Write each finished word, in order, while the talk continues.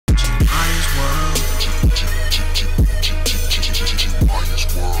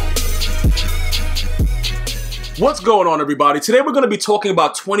What's going on, everybody? Today we're going to be talking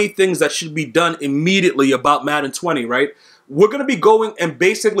about 20 things that should be done immediately about Madden 20, right? We're going to be going and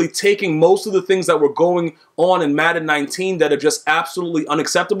basically taking most of the things that were going on in Madden 19 that are just absolutely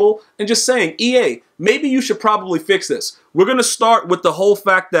unacceptable and just saying, EA, maybe you should probably fix this. We're going to start with the whole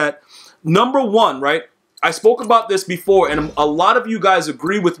fact that, number one, right? I spoke about this before, and a lot of you guys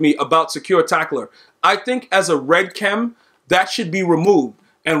agree with me about Secure Tackler. I think as a red chem, that should be removed.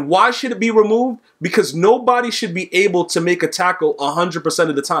 And why should it be removed? Because nobody should be able to make a tackle 100%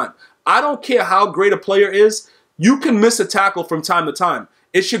 of the time. I don't care how great a player is, you can miss a tackle from time to time.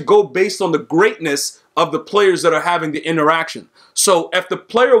 It should go based on the greatness of the players that are having the interaction. So if the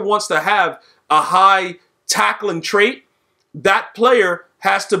player wants to have a high tackling trait, that player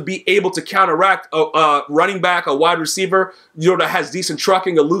has to be able to counteract a running back, a wide receiver, that has decent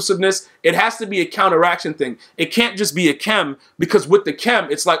trucking, elusiveness. It has to be a counteraction thing. It can't just be a chem, because with the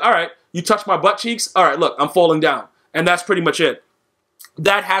chem, it's like, all right, you touch my butt cheeks, all right, look, I'm falling down. And that's pretty much it.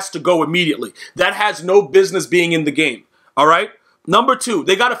 That has to go immediately. That has no business being in the game, all right? Number two,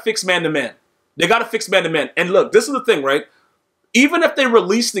 they got to fix man-to-man. They got to fix man-to-man. And look, this is the thing, right? Even if they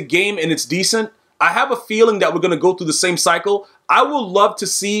release the game and it's decent, I have a feeling that we're going to go through the same cycle. I would love to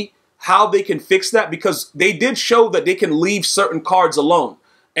see how they can fix that, because they did show that they can leave certain cards alone.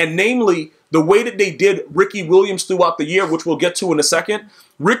 And namely, the way that they did Ricky Williams throughout the year, which we'll get to in a second,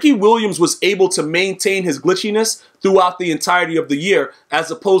 Ricky Williams was able to maintain his glitchiness throughout the entirety of the year,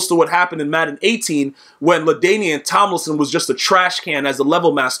 as opposed to what happened in Madden 18 when LaDainian Tomlinson was just a trash can as a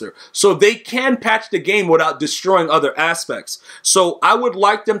level master. So they can patch the game without destroying other aspects. So I would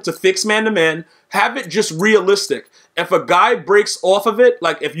like them to fix man-to-man, have it just realistic. If a guy breaks off of it,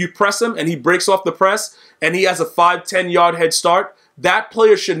 like if you press him and he breaks off the press and he has a 5-10 yard head start, that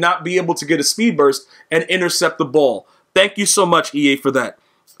player should not be able to get a speed burst and intercept the ball. Thank you so much, EA, for that.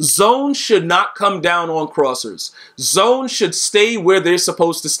 Zones should not come down on crossers. Zones should stay where they're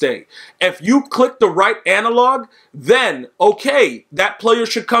supposed to stay. If you click the right analog, then, okay, that player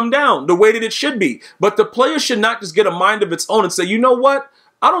should come down the way that it should be. But the player should not just get a mind of its own and say, you know what?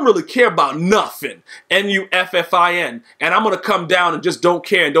 I don't really care about nothing, N-U-F-F-I-N, and I'm gonna come down and just don't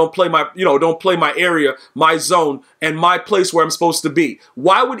care and don't play my, don't play my area, my zone, and my place where I'm supposed to be.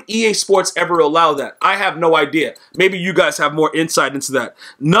 Why would EA Sports ever allow that? I have no idea. Maybe you guys have more insight into that.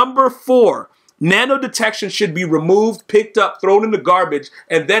 Number 4. Nano detection should be removed, picked up, thrown in the garbage,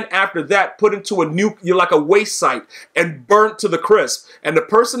 and then after that put into like a waste site and burnt to the crisp. And the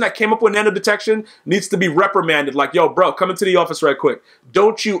person that came up with nano detection needs to be reprimanded. Like, yo, bro, come into the office right quick.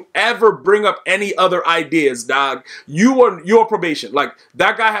 Don't you ever bring up any other ideas, dog. You're on probation. Like,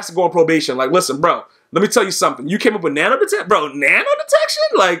 that guy has to go on probation. Like, listen, bro, let me tell you something. You came up with nano detection? Bro, nano detection?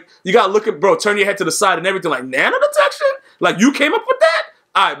 Like, you gotta look at, bro, turn your head to the side and everything. Like, nano detection? Like, you came up with that?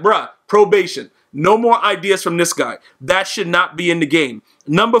 All right, bruh, probation. No more ideas from this guy. That should not be in the game.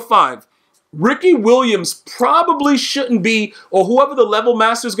 Number 5, Ricky Williams probably shouldn't be, or whoever the level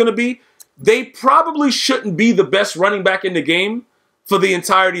master is going to be, they probably shouldn't be the best running back in the game for the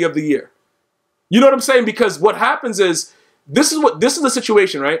entirety of the year. You know what I'm saying? Because what happens is, this is the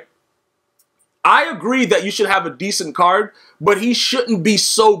situation, right? I agree that you should have a decent card, but he shouldn't be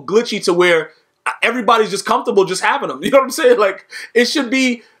so glitchy to where everybody's just comfortable just having them. You know what I'm saying? Like, it should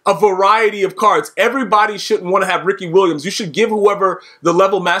be a variety of cards. Everybody shouldn't want to have Ricky Williams. You should give whoever the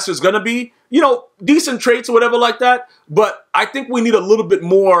level master is going to be, decent traits or whatever like that. But I think we need a little bit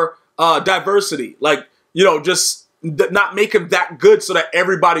more diversity. Like, just not make him that good so that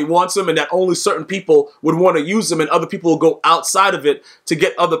everybody wants him and that only certain people would want to use him and other people will go outside of it to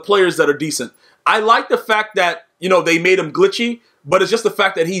get other players that are decent. I like the fact that, they made him glitchy, but it's just the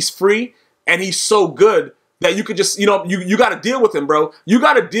fact that he's free and he's so good that you could just, you got to deal with him, bro. You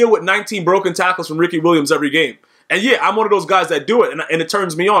got to deal with 19 broken tackles from Ricky Williams every game. And yeah, I'm one of those guys that do it, and it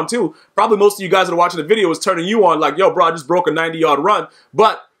turns me on too. Probably most of you guys that are watching the video is turning you on like, yo, bro, I just broke a 90-yard run.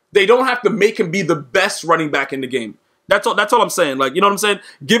 But they don't have to make him be the best running back in the game. That's all I'm saying. Like, you know what I'm saying?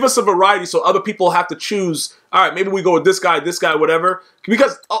 Give us a variety so other people have to choose, all right, maybe we go with this guy, whatever.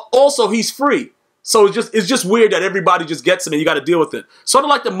 Because also he's free. So it's just weird that everybody just gets him and you got to deal with it. Sort of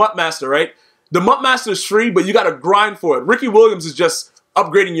like the Mutt Master, right? The Mutt Master is free, but you got to grind for it. Ricky Williams is just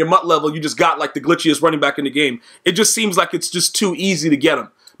upgrading your Mutt level. You just got like the glitchiest running back in the game. It just seems like it's just too easy to get him.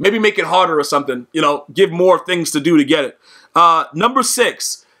 Maybe make it harder or something. Give more things to do to get it. Number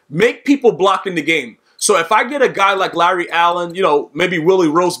 6, make people block in the game. So if I get a guy like Larry Allen, maybe Willie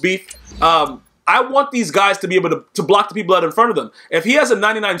Roast Beef, I want these guys to be able to block the people that are in front of them. If he has a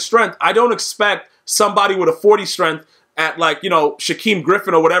 99 strength, I don't expect somebody with a 40 strength at like, you know, Shaquem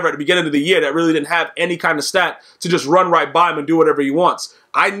Griffin or whatever at the beginning of the year that really didn't have any kind of stat to just run right by him and do whatever he wants.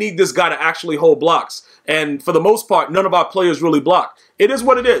 I need this guy to actually hold blocks. And for the most part, none of our players really block. It is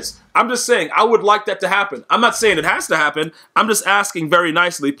what it is. I'm just saying, I would like that to happen. I'm not saying it has to happen. I'm just asking very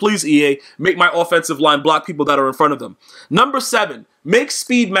nicely, please, EA, make my offensive line block people that are in front of them. Number 7, make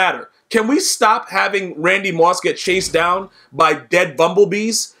speed matter. Can we stop having Randy Moss get chased down by dead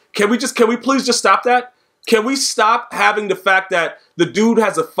bumblebees? Can we please just stop that? Can we stop having the fact that the dude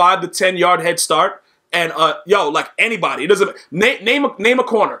has a 5 to 10 yard head start? And, yo, like anybody, it doesn't, name a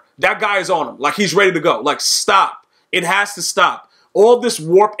corner. That guy is on him. Like he's ready to go. Like stop. It has to stop. All this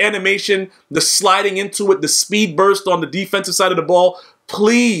warp animation, the sliding into it, the speed burst on the defensive side of the ball.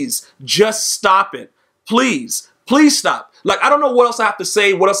 Please just stop it. Please. Please stop. Like, I don't know what else I have to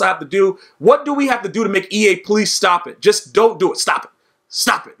say, what else I have to do. What do we have to do to make EA please stop it? Just don't do it. Stop it.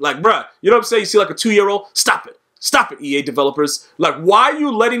 Stop it. Like, bruh, you know what I'm saying? You see like a 2-year-old? Stop it. Stop it, EA developers. Like, why are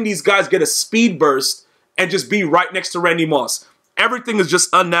you letting these guys get a speed burst and just be right next to Randy Moss? Everything is just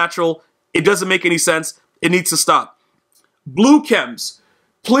unnatural. It doesn't make any sense. It needs to stop. Blue chems.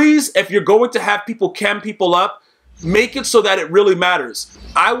 Please, if you're going to have people chem people up, make it so that it really matters.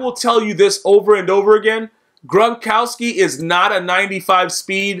 I will tell you this over and over again. Gronkowski is not a 95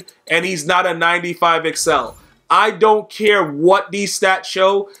 speed, and he's not a 95 excel. I don't care what these stats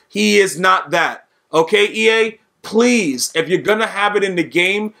show. He is not that. Okay, EA? Please, if you're going to have it in the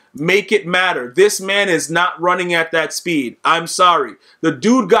game, make it matter. This man is not running at that speed. I'm sorry. The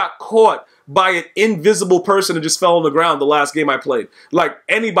dude got caught by an invisible person and just fell on the ground the last game I played. Like,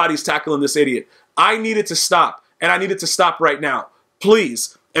 anybody's tackling this idiot. I need it to stop, and I need it to stop right now.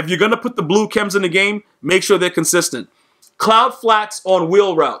 Please, if you're going to put the blue chems in the game, make sure they're consistent. Cloud flats on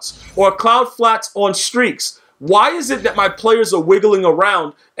wheel routes or cloud flats on streaks. Why is it that my players are wiggling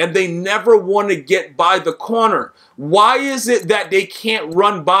around and they never want to get by the corner? Why is it that they can't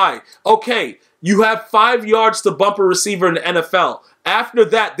run by? Okay, you have 5 yards to bump a receiver in the NFL. After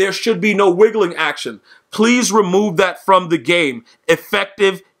that, there should be no wiggling action. Please remove that from the game.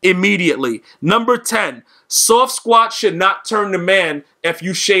 Effective immediately. Number 10, soft squats should not turn to man if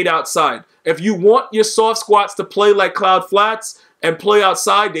you shade outside. If you want your soft squats to play like cloud flats and play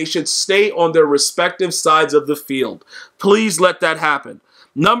outside, they should stay on their respective sides of the field. Please let that happen.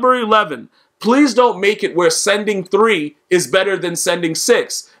 Number 11, please don't make it where sending 3 is better than sending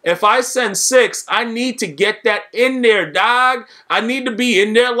 6. If I send 6, I need to get that in there, dog. I need to be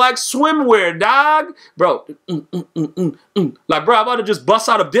in there like swimwear, dog. Bro, like, bro, I'm about to just bust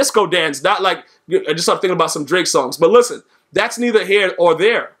out a disco dance. Not like, I just started thinking about some Drake songs. But listen, that's neither here or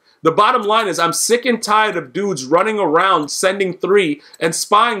there. The bottom line is I'm sick and tired of dudes running around sending 3 and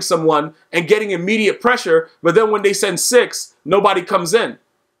spying someone and getting immediate pressure, but then when they send 6, nobody comes in.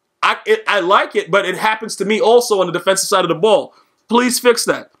 I like it, but it happens to me also on the defensive side of the ball. Please fix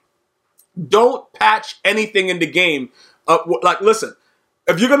that. Don't patch anything in the game. Like, listen,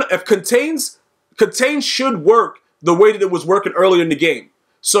 if contains should work the way that it was working earlier in the game.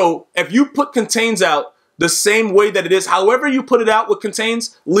 So if you put contains out the same way that it is, however you put it out with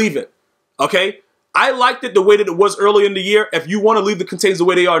contains, leave it. Okay? I liked it the way that it was earlier in the year. If you want to leave the contains the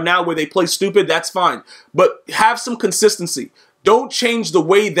way they are now, where they play stupid, that's fine. But have some consistency. Don't change the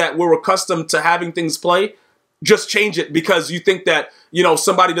way that we're accustomed to having things play. Just change it because you think that, you know,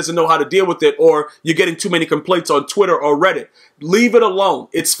 somebody doesn't know how to deal with it, or you're getting too many complaints on Twitter or Reddit. Leave it alone.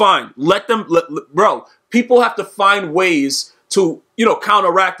 It's fine. Bro, people have to find ways to, you know,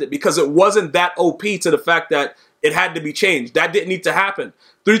 counteract it because it wasn't that OP to the fact that it had to be changed. That didn't need to happen.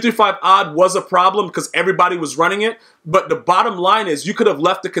 335 odd was a problem because everybody was running it, but the bottom line is you could have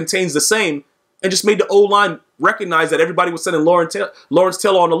left the contains the same and just made the O-line recognize that everybody was sending Lawrence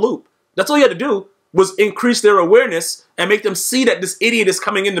Taylor on a loop. That's all you had to do, was increase their awareness and make them see that this idiot is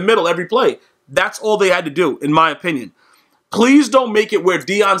coming in the middle every play. That's all they had to do, in my opinion. Please don't make it where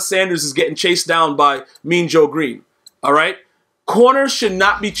Deion Sanders is getting chased down by Mean Joe Green. All right? Corners should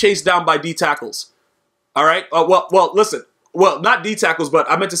not be chased down by D tackles. All right? Well, listen. Well, not D tackles, but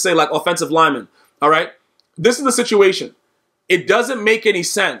I meant to say like offensive linemen. All right? This is the situation. It doesn't make any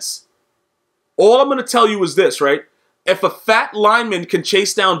sense. All I'm going to tell you is this, right? If a fat lineman can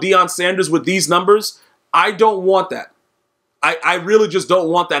chase down Deion Sanders with these numbers, I don't want that. I really just don't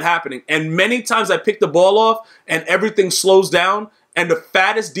want that happening. And many times I pick the ball off and everything slows down and the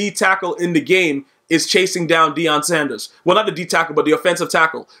fattest D tackle in the game is chasing down Deion Sanders. Well, not the D tackle, but the offensive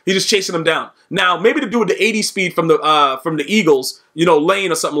tackle. He's just chasing him down. Now, maybe to do with the 80 speed from the Eagles, you know,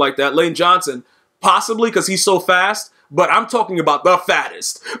 Lane or something like that, Lane Johnson, possibly because he's so fast. But I'm talking about the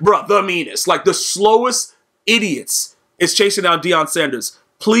fattest, bro, the meanest, like the slowest idiots is chasing down Deion Sanders.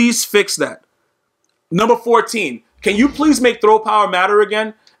 Please fix that. Number 14, Can you please make throw power matter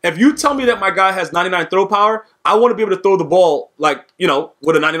again? If you tell me that my guy has 99 throw power, I want to be able to throw the ball like, you know,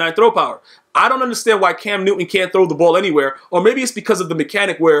 with a 99 throw power. I don't understand why Cam Newton can't throw the ball anywhere, or maybe it's because of the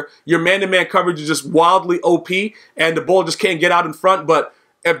mechanic where your man-to-man coverage is just wildly OP and the ball just can't get out in front. But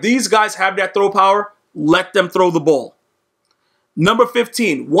if these guys have that throw power, let them throw the ball. Number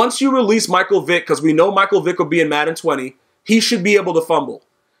 15, once you release Michael Vick, because we know Michael Vick will be in Madden 20, he should be able to fumble.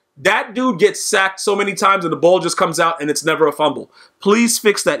 That dude gets sacked so many times and the ball just comes out and it's never a fumble. Please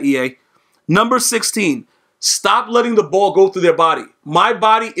fix that, EA. Number 16, stop letting the ball go through their body. My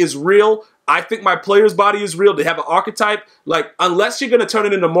body is real. I think my player's body is real. They have an archetype. Like, unless you're going to turn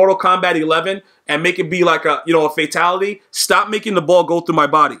it into Mortal Kombat 11 and make it be like a, you know, a fatality, stop making the ball go through my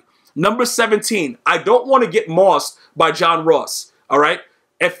body. Number 17, I don't want to get mossed by John Ross, all right?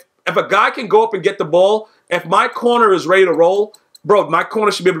 If a guy can go up and get the ball, if my corner is ready to roll, bro, my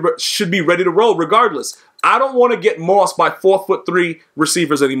corner should be ready to roll regardless. I don't want to get mossed by 4'3"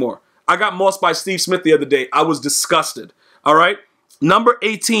 receivers anymore. I got mossed by Steve Smith the other day. I was disgusted, all right? Number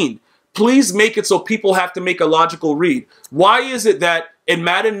 18, please make it so people have to make a logical read. Why is it that in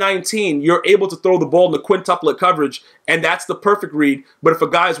Madden 19, you're able to throw the ball in the quintuplet coverage, and that's the perfect read, but if a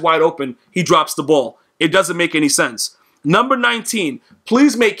guy is wide open, he drops the ball? It doesn't make any sense. Number 19,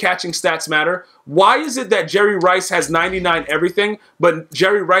 please make catching stats matter. Why is it that Jerry Rice has 99 everything, but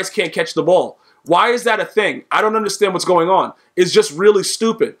Jerry Rice can't catch the ball? Why is that a thing? I don't understand what's going on. It's just really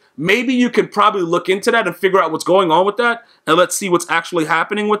stupid. Maybe you can probably look into that and figure out what's going on with that, and let's see what's actually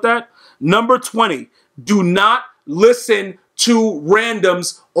happening with that. Number 20, do not listen to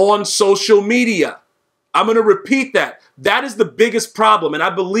randoms on social media. I'm going to repeat that. That is the biggest problem, and I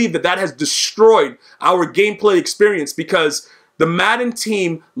believe that that has destroyed our gameplay experience because the Madden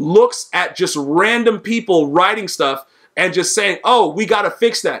team looks at just random people writing stuff and just saying, oh, we got to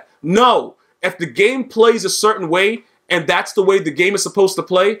fix that. No, if the game plays a certain way and that's the way the game is supposed to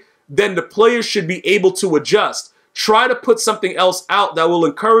play, then the players should be able to adjust. Try to put something else out that will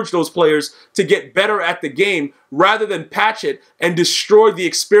encourage those players to get better at the game rather than patch it and destroy the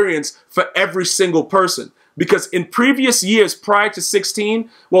experience for every single person. Because in previous years prior to 16,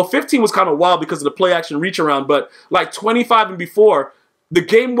 well, 15 was kind of wild because of the play action reach around, but like 25 and before, the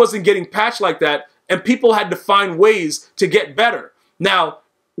game wasn't getting patched like that and people had to find ways to get better. Now,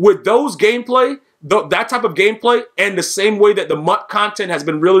 with those gameplay, that type of gameplay, and the same way that the MUT content has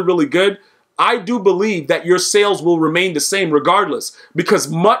been really, really good, I do believe that your sales will remain the same regardless because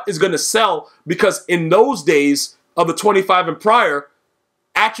MUT is going to sell because in those days of the 25 and prior,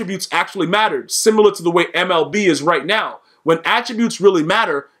 attributes actually mattered, similar to the way MLB is right now. When attributes really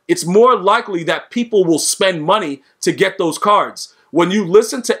matter, it's more likely that people will spend money to get those cards. When you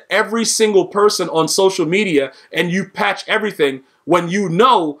listen to every single person on social media and you patch everything, when you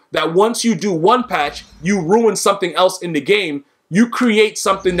know that once you do one patch, you ruin something else in the game, you create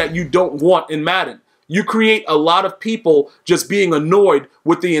something that you don't want in Madden. You create a lot of people just being annoyed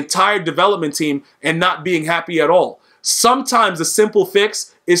with the entire development team and not being happy at all. Sometimes the simple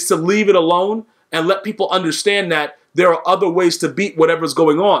fix is to leave it alone and let people understand that there are other ways to beat whatever's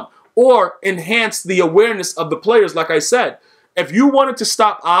going on. Or enhance the awareness of the players, like I said. If you wanted to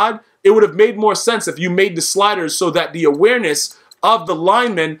stop odd, it would have made more sense if you made the sliders so that the awareness of the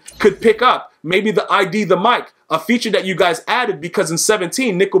lineman could pick up. Maybe the ID the mic, a feature that you guys added because in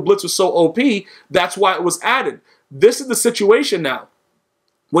 17, Nickel Blitz was so OP, that's why it was added. This is the situation now.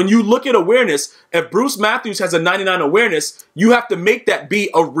 When you look at awareness, if Bruce Matthews has a 99 awareness, you have to make that be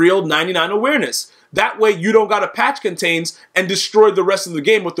a real 99 awareness. That way you don't got to patch contains and destroy the rest of the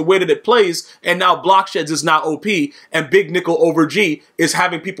game with the way that it plays, and now Blocksheds is now OP, and Big Nickel over G is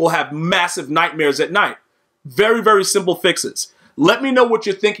having people have massive nightmares at night. Very, very simple fixes. Let me know what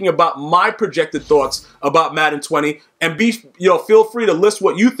you're thinking about my projected thoughts about Madden 20, and feel free to list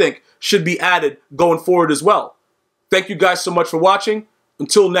what you think should be added going forward as well. Thank you guys so much for watching.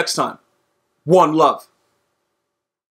 Until next time, one love.